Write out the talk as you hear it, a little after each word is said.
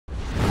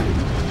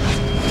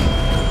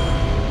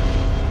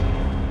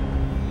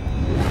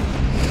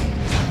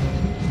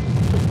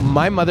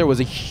my mother was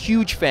a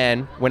huge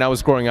fan when I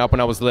was growing up, when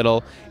I was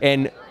little,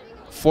 and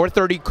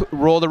 4:30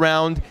 rolled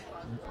around.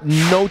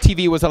 No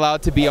TV was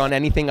allowed to be on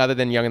anything other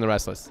than Young and the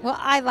Restless. Well,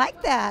 I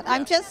like that.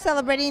 I'm just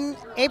celebrating.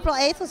 April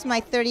 8th was my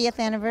 30th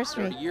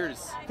anniversary. 30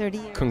 years. 30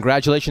 years.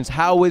 Congratulations.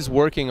 How is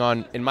working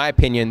on, in my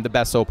opinion, the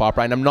best soap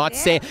opera? And I'm not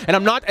saying, and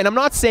I'm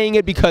not saying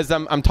it because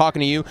I'm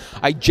talking to you.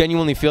 I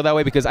genuinely feel that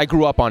way because I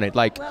grew up on it.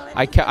 Like Well,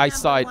 I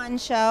saw it. One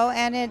show,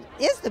 and it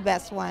is the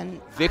best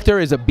one. Victor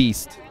is a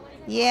beast.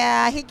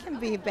 Yeah, he can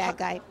be a bad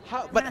guy.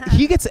 But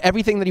he gets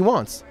everything that he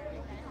wants.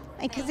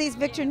 Because he's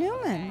Victor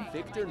Newman.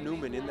 Victor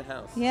Newman in the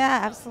house.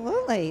 Yeah,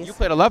 absolutely. You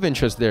played a love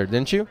interest there,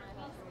 didn't you?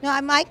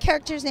 No, my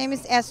character's name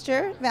is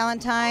Esther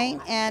Valentine,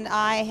 and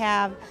I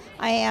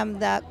am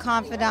the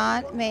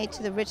confidant made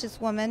to the richest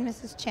woman,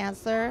 Mrs.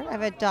 Chancellor. I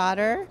have a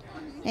daughter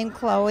named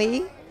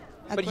Chloe.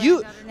 But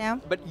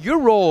your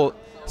role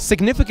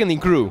significantly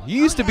grew.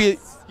 You used to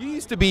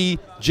be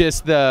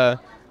just the.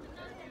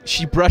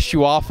 She brushed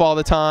you off all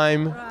the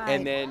time,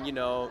 and then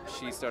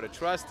she started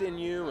trusting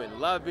you and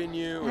loving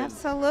you.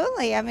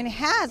 Absolutely. I mean, it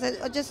has.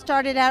 It just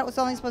started out. It was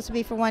only supposed to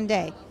be for one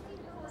day,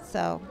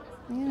 so.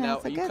 Now,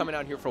 are you coming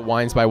out here for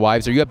Wines by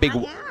Wives? Are you a big?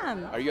 I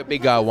am. Are you a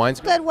big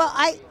wines? Good. Well,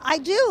 I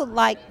do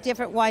like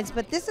different wines,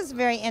 but this is a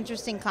very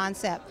interesting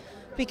concept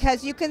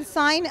because you can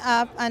sign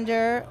up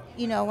under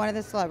one of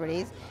the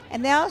celebrities,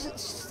 and they'll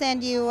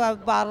send you a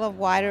bottle of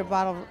white or a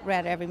bottle of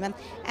red every month,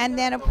 and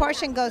then a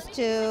portion goes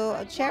to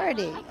a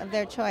charity of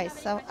their choice.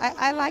 So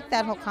I like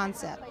that whole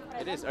concept.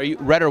 It is. Are you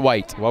red or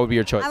white? What would be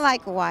your choice? I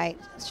like white.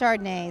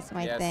 Chardonnay is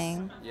my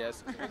thing.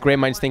 Yes. Great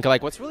minds think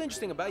alike. What's really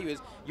interesting about you is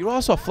you're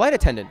also a flight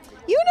attendant.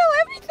 You know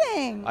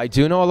everything. I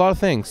do know a lot of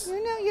things.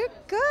 You're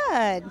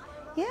good.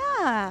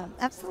 Yeah,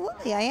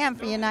 absolutely. I am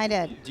for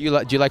United. Do you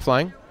like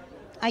flying?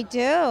 I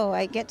do.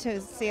 I get to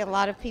see a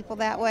lot of people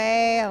that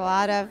way, a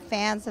lot of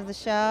fans of the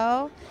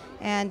show.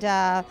 And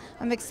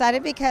I'm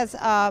excited because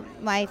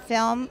my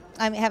film,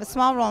 I have a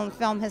small role in the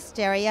film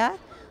Hysteria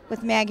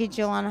with Maggie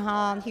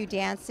Gyllenhaal, Hugh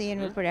Dancy, and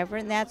Rupert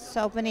Everett, and that's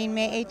opening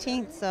May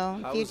 18th, so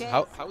a few days.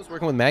 How was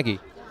working with Maggie?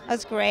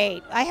 That's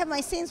great. I have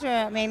my scenes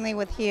were mainly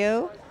with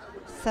Hugh,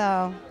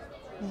 so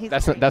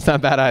that's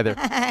not bad either.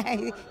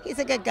 He's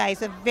a good guy.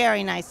 He's a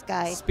very nice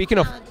guy. Speaking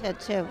of talented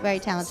too, very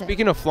talented.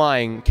 Speaking of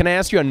flying, can I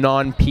ask you a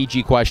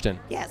non-PG question?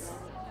 Yes.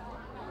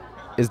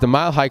 Is the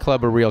Mile High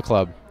Club a real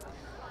club?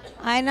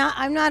 I'm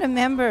not a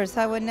member,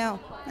 so I would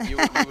know. You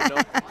would know?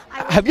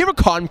 Have you ever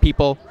caught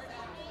people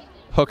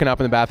hooking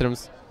up in the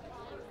bathrooms?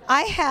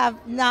 I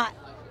have not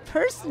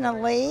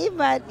personally,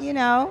 but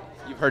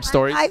You've heard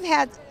stories?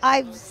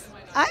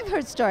 I've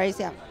heard stories,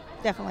 yeah,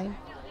 definitely.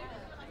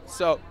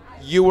 So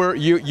you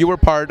were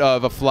part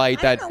of a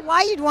flight I don't know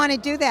why you'd want to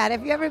do that.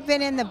 Have you ever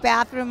been in the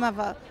bathroom of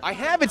a... I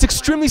have. It's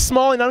extremely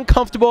small and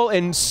uncomfortable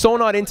and so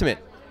not intimate.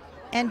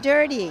 And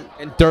dirty.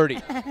 And dirty.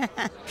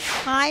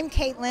 I'm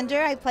Kate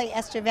Linder. I play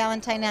Esther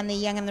Valentine on the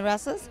Young and the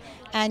Restless,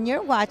 and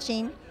you're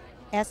watching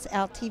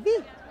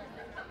SLTV.